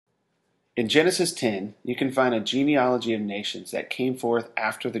In Genesis 10, you can find a genealogy of nations that came forth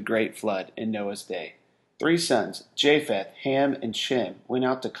after the great flood in Noah's day. Three sons, Japheth, Ham, and Shem, went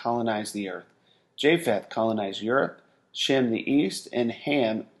out to colonize the earth. Japheth colonized Europe, Shem the east, and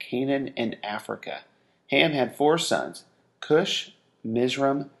Ham Canaan and Africa. Ham had four sons, Cush,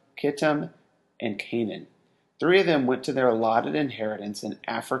 Mizraim, Kittim, and Canaan. Three of them went to their allotted inheritance in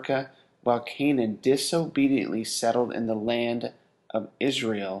Africa, while Canaan disobediently settled in the land of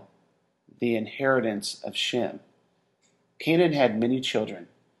Israel, the inheritance of Shem. Canaan had many children.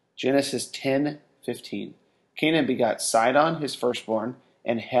 Genesis 10:15. Canaan begot Sidon, his firstborn,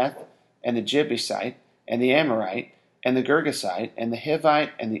 and Heth, and the Jebusite, and the Amorite, and the Girgasite, and the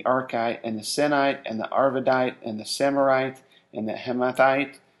Hivite, and the Archite, and the Sinite, and the Arvadite, and the Samarite, and the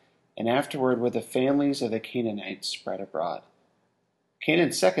Hamathite, and afterward were the families of the Canaanites spread abroad.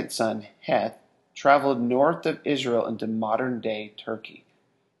 Canaan's second son, Heth, traveled north of Israel into modern-day Turkey.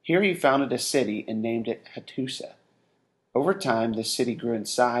 Here he founded a city and named it Hattusa. Over time, the city grew in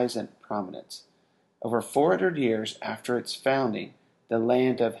size and prominence. Over 400 years after its founding, the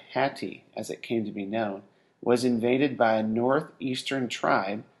land of Hatti, as it came to be known, was invaded by a northeastern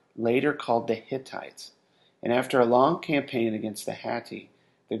tribe, later called the Hittites. And after a long campaign against the Hatti,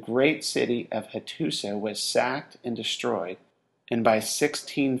 the great city of Hattusa was sacked and destroyed, and by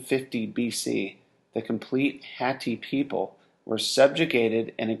 1650 BC, the complete Hatti people were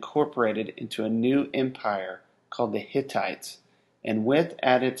subjugated and incorporated into a new empire called the Hittites, and with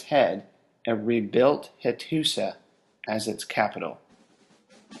at its head a rebuilt Hattusa as its capital.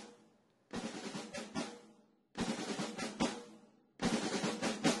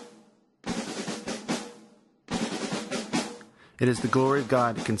 It is the glory of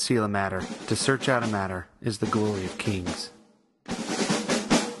God to conceal a matter. To search out a matter is the glory of kings.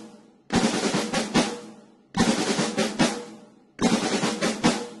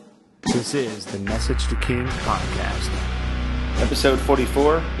 This is the Message to Kings podcast. Episode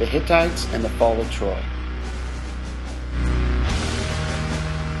 44, The Hittites and the Fall of Troy.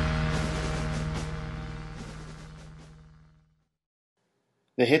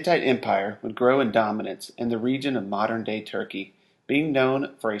 The Hittite Empire would grow in dominance in the region of modern-day Turkey, being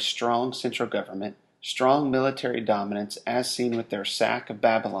known for a strong central government, strong military dominance as seen with their sack of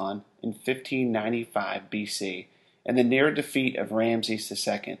Babylon in 1595 BC, and the near defeat of Ramses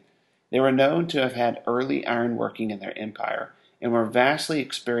II. They were known to have had early ironworking in their empire, and were vastly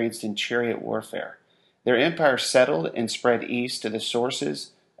experienced in chariot warfare. Their empire settled and spread east to the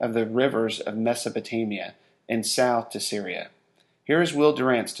sources of the rivers of Mesopotamia and south to Syria. Here is Will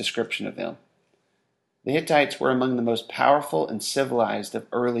Durant's description of them. The Hittites were among the most powerful and civilized of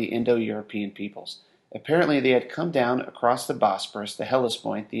early Indo-European peoples. Apparently they had come down across the Bosporus, the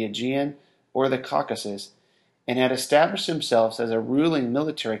Hellespont, the Aegean, or the Caucasus, and had established themselves as a ruling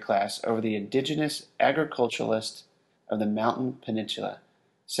military class over the indigenous agriculturalists of the Mountain Peninsula,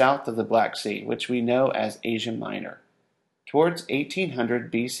 south of the Black Sea, which we know as Asia Minor. Towards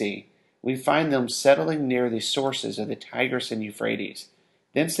 1800 BC, we find them settling near the sources of the Tigris and Euphrates.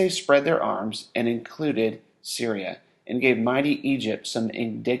 Thence they spread their arms and included Syria, and gave mighty Egypt some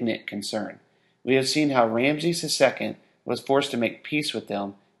indignant concern. We have seen how Ramses II was forced to make peace with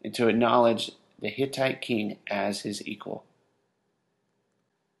them and to acknowledge the Hittite king as his equal.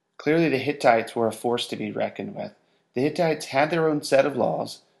 Clearly the Hittites were a force to be reckoned with. The Hittites had their own set of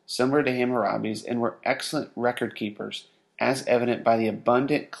laws, similar to Hammurabi's, and were excellent record keepers, as evident by the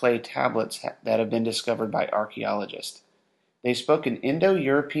abundant clay tablets that have been discovered by archaeologists. They spoke an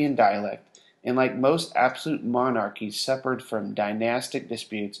Indo-European dialect, and like most absolute monarchies suffered from dynastic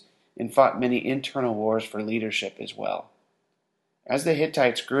disputes and fought many internal wars for leadership as well. As the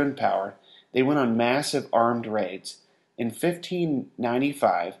Hittites grew in power, they went on massive armed raids. In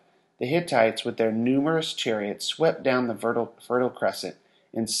 1595, the Hittites, with their numerous chariots, swept down the Fertile Crescent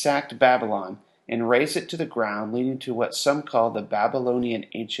and sacked Babylon and razed it to the ground, leading to what some call the Babylonian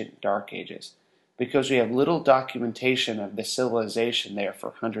Ancient Dark Ages, because we have little documentation of the civilization there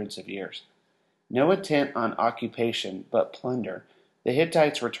for hundreds of years. No intent on occupation, but plunder, the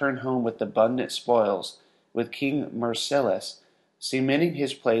Hittites returned home with abundant spoils, with King Mursilis cementing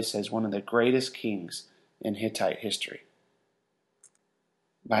his place as one of the greatest kings in Hittite history.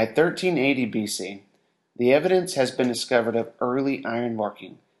 By 1380 BC, the evidence has been discovered of early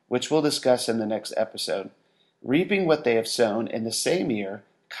ironworking, which we'll discuss in the next episode. Reaping what they have sown, in the same year,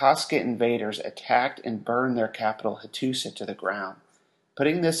 Kaskit invaders attacked and burned their capital Hattusa to the ground.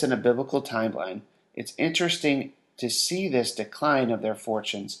 Putting this in a biblical timeline, it's interesting to see this decline of their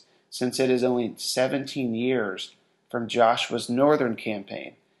fortunes, since it is only 17 years from Joshua's northern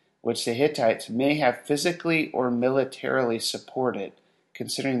campaign, which the Hittites may have physically or militarily supported,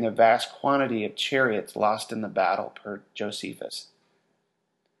 considering the vast quantity of chariots lost in the battle per Josephus.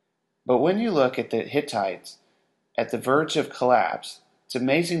 But when you look at the Hittites at the verge of collapse, it's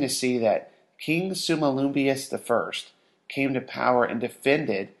amazing to see that King Sumalumbius I came to power and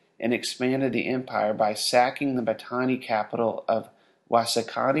defended and expanded the empire by sacking the Mitanni capital of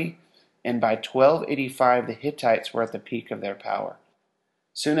Wasakani, and by 1285 the Hittites were at the peak of their power.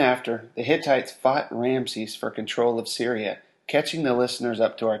 Soon after, the Hittites fought Ramses for control of Syria, catching the listeners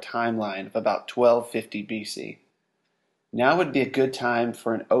up to our timeline of about 1250 BC. Now would be a good time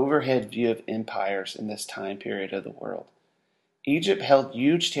for an overhead view of empires in this time period of the world. Egypt held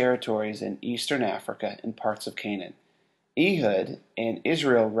huge territories in eastern Africa and parts of Canaan. Ehud and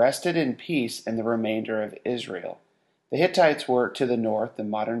Israel rested in peace in the remainder of Israel. The Hittites were to the north in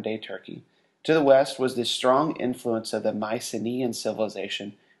modern-day Turkey. To the west was the strong influence of the Mycenaean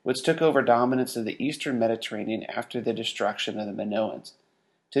civilization, which took over dominance of the eastern Mediterranean after the destruction of the Minoans.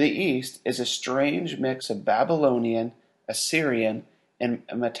 To the east is a strange mix of Babylonian, Assyrian, and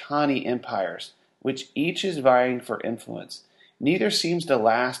Mitanni empires, which each is vying for influence. Neither seems to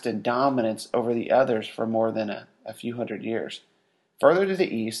last in dominance over the others for more than a few hundred years. Further to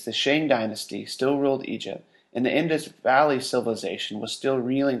the east, the Shang dynasty still ruled Egypt, and the Indus Valley civilization was still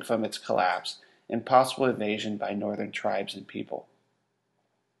reeling from its collapse and possible invasion by northern tribes and people.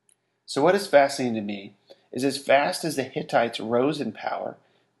 So what is fascinating to me is as fast as the Hittites rose in power,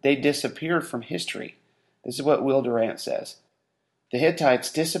 they disappeared from history. This is what Will Durant says. The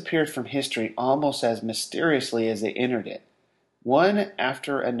Hittites disappeared from history almost as mysteriously as they entered it. One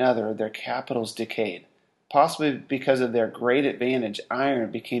after another, their capitals decayed. Possibly because of their great advantage,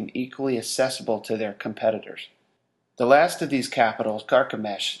 iron became equally accessible to their competitors. The last of these capitals,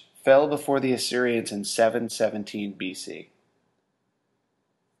 Carchemish, fell before the Assyrians in 717 BC.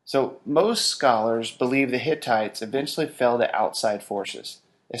 So most scholars believe the Hittites eventually fell to outside forces,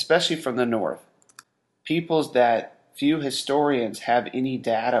 especially from the north, peoples that few historians have any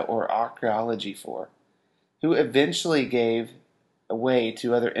data or archaeology for, who eventually gave way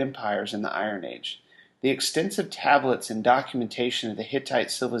to other empires in the Iron Age. The extensive tablets and documentation of the Hittite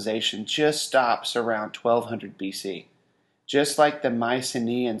civilization just stops around 1200 BC, just like the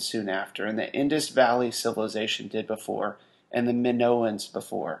Mycenaeans soon after, and the Indus Valley civilization did before, and the Minoans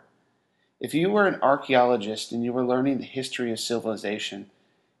before. If you were an archaeologist and you were learning the history of civilization,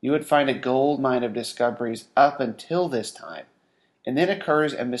 you would find a gold mine of discoveries up until this time, and then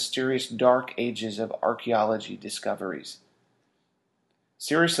occurs a mysterious dark ages of archaeology discoveries.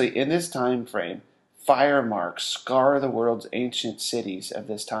 Seriously, in this time frame, fire marks scar the world's ancient cities of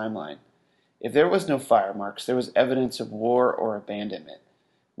this timeline. If there was no fire marks, there was evidence of war or abandonment.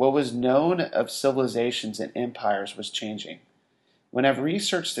 What was known of civilizations and empires was changing. When I've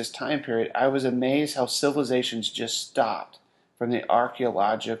researched this time period, I was amazed how civilizations just stopped from the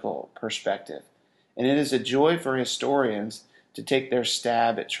archaeological perspective. And it is a joy for historians to take their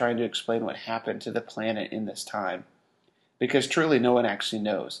stab at trying to explain what happened to the planet in this time, because truly no one actually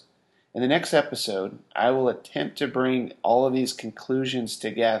knows. In the next episode, I will attempt to bring all of these conclusions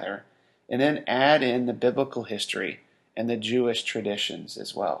together and then add in the biblical history and the Jewish traditions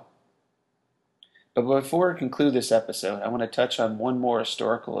as well. But before I conclude this episode, I want to touch on one more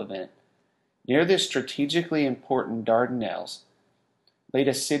historical event. Near the strategically important Dardanelles laid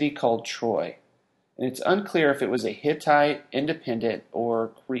a city called Troy, and it's unclear if it was a Hittite, independent,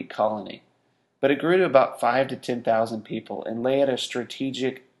 or Greek colony. But it grew to about 5,000 to 10,000 people and lay at a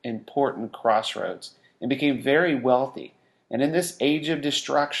strategic, important crossroads and became very wealthy. And in this age of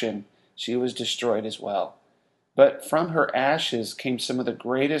destruction, she was destroyed as well. But from her ashes came some of the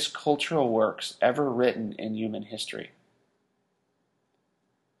greatest cultural works ever written in human history.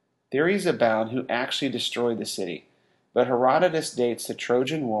 Theories abound who actually destroyed the city, but Herodotus dates the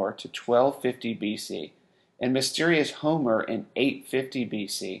Trojan War to 1250 BC, and mysterious Homer in 850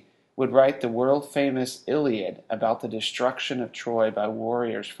 BC would write the world-famous Iliad about the destruction of Troy by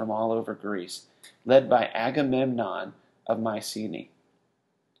warriors from all over Greece, led by Agamemnon of Mycenae.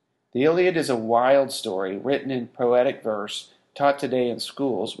 The Iliad is a wild story written in poetic verse taught today in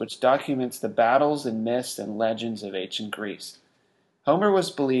schools, which documents the battles and myths and legends of ancient Greece. Homer was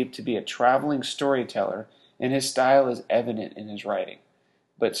believed to be a traveling storyteller, and his style is evident in his writing.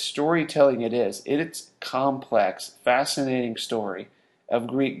 But storytelling it is. It's a complex, fascinating story of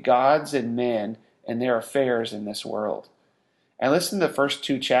Greek gods and men and their affairs in this world. I listened to the first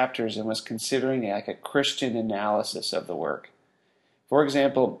 2 chapters and was considering it like a Christian analysis of the work. For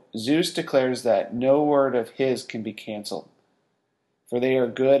example, Zeus declares that no word of his can be canceled, for they are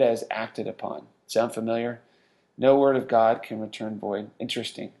good as acted upon. Sound familiar? No word of God can return void.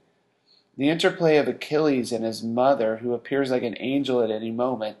 Interesting. The interplay of Achilles and his mother, who appears like an angel at any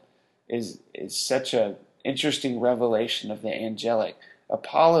moment, is such an interesting revelation of the angelic.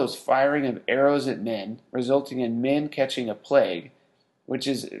 Apollo's firing of arrows at men, resulting in men catching a plague, which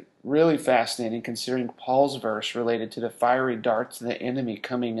is really fascinating considering Paul's verse related to the fiery darts of the enemy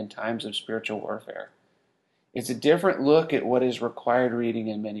coming in times of spiritual warfare. It's a different look at what is required reading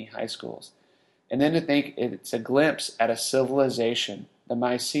in many high schools. And then to think it's a glimpse at a civilization, the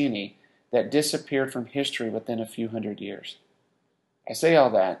Mycenae, that disappeared from history within a few hundred years. I say all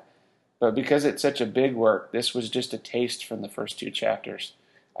that, but because it's such a big work, this was just a taste from the first two chapters.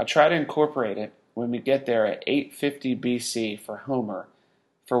 I'll try to incorporate it when we get there at 850 BC for Homer,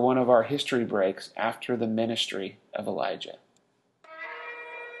 for one of our history breaks after the ministry of Elijah.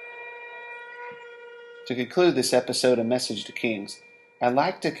 To conclude this episode of Message to Kings, I'd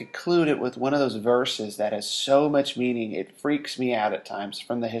like to conclude it with one of those verses that has so much meaning it freaks me out at times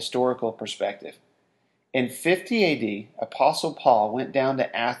from the historical perspective. In 50 AD, Apostle Paul went down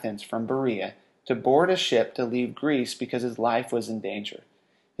to Athens from Berea to board a ship to leave Greece because his life was in danger.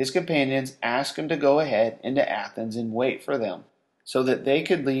 His companions asked him to go ahead into Athens and wait for them so that they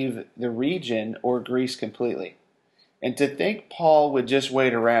could leave the region or Greece completely. And to think Paul would just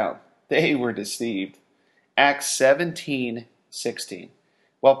wait around, they were deceived. Acts 17:16.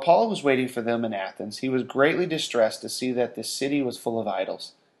 While Paul was waiting for them in Athens, he was greatly distressed to see that the city was full of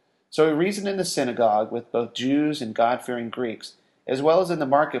idols. So he reasoned in the synagogue with both Jews and God-fearing Greeks, as well as in the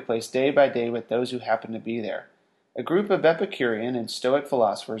marketplace day by day with those who happened to be there. A group of Epicurean and Stoic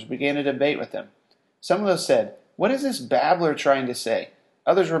philosophers began a debate with him. Some of those said, "What is this babbler trying to say?"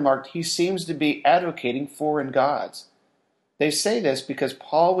 Others remarked, "He seems to be advocating foreign gods." They say this because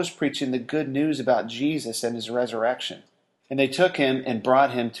Paul was preaching the good news about Jesus and his resurrection. And they took him and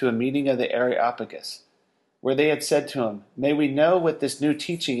brought him to a meeting of the Areopagus, where they had said to him, "May we know what this new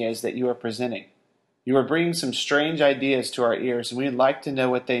teaching is that you are presenting? You are bringing some strange ideas to our ears, and we'd like to know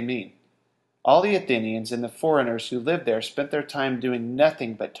what they mean." All the Athenians and the foreigners who lived there spent their time doing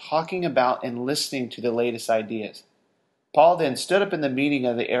nothing but talking about and listening to the latest ideas. Paul then stood up in the meeting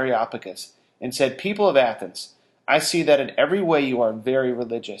of the Areopagus and said, "People of Athens, I see that in every way you are very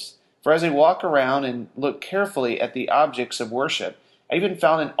religious. For as I walk around and look carefully at the objects of worship, I even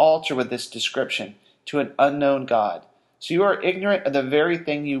found an altar with this description, 'To an unknown God.' So you are ignorant of the very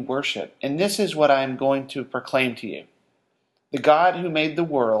thing you worship, and this is what I am going to proclaim to you. The God who made the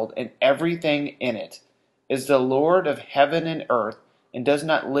world and everything in it is the Lord of heaven and earth, and does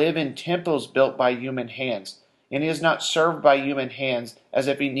not live in temples built by human hands, and he is not served by human hands as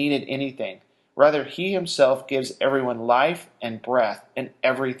if he needed anything. Rather, he himself gives everyone life and breath and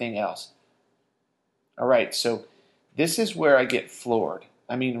everything else." All right, so this is where I get floored.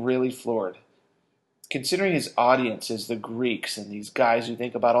 I mean, really floored. Considering his audience is the Greeks and these guys who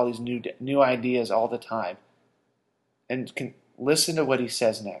think about all these new ideas all the time. And listen to what he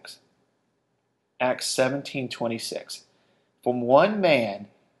says next. Acts 17:26. From one man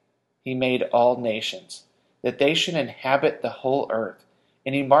he made all nations, that they should inhabit the whole earth.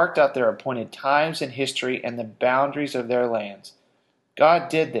 And he marked out their appointed times in history and the boundaries of their lands. God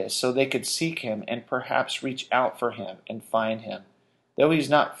did this so they could seek him and perhaps reach out for him and find him, though he's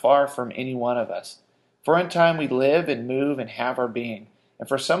not far from any one of us. For in time we live and move and have our being. And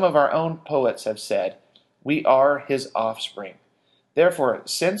for some of our own poets have said, "We are his offspring." Therefore,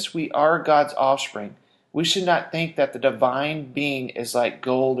 since we are God's offspring, we should not think that the divine being is like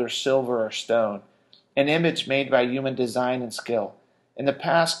gold or silver or stone, an image made by human design and skill. In the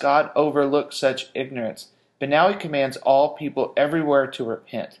past, God overlooked such ignorance, but now he commands all people everywhere to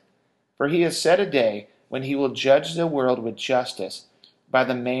repent. For he has set a day when he will judge the world with justice by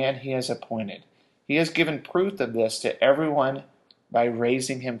the man he has appointed. He has given proof of this to everyone by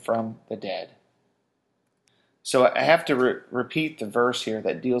raising him from the dead. So I have to repeat the verse here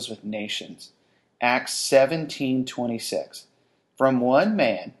that deals with nations. Acts 17:26. From one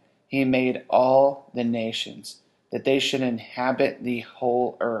man he made all the nations, that they should inhabit the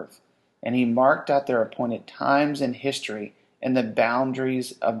whole earth. And he marked out their appointed times in history and the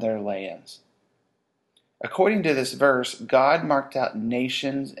boundaries of their lands. According to this verse, God marked out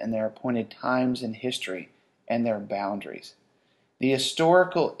nations and their appointed times in history and their boundaries. The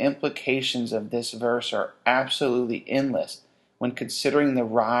historical implications of this verse are absolutely endless when considering the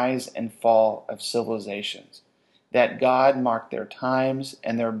rise and fall of civilizations, that God marked their times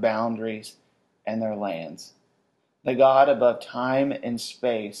and their boundaries and their lands. The God above time and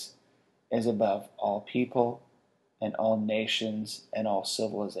space is above all people and all nations and all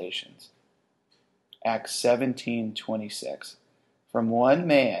civilizations. Acts 17:26. From one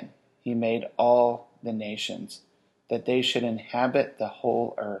man he made all the nations, that they should inhabit the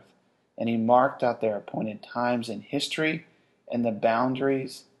whole earth. and he marked out their appointed times in history and the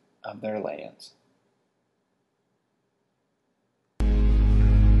boundaries of their lands.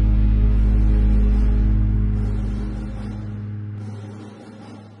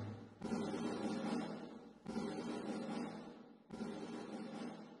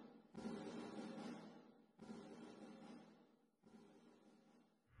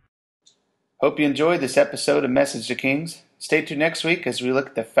 Hope you enjoyed this episode of Message to Kings. Stay tuned next week as we look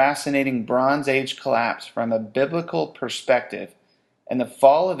at the fascinating Bronze Age collapse from a biblical perspective and the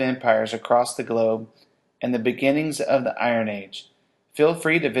fall of empires across the globe and the beginnings of the Iron Age. Feel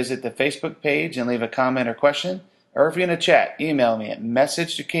free to visit the Facebook page and leave a comment or question, or if you're going to chat, email me at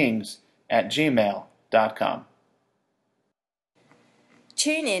messagetokings@gmail.com.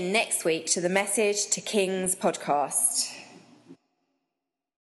 Tune in next week to the Message to Kings podcast.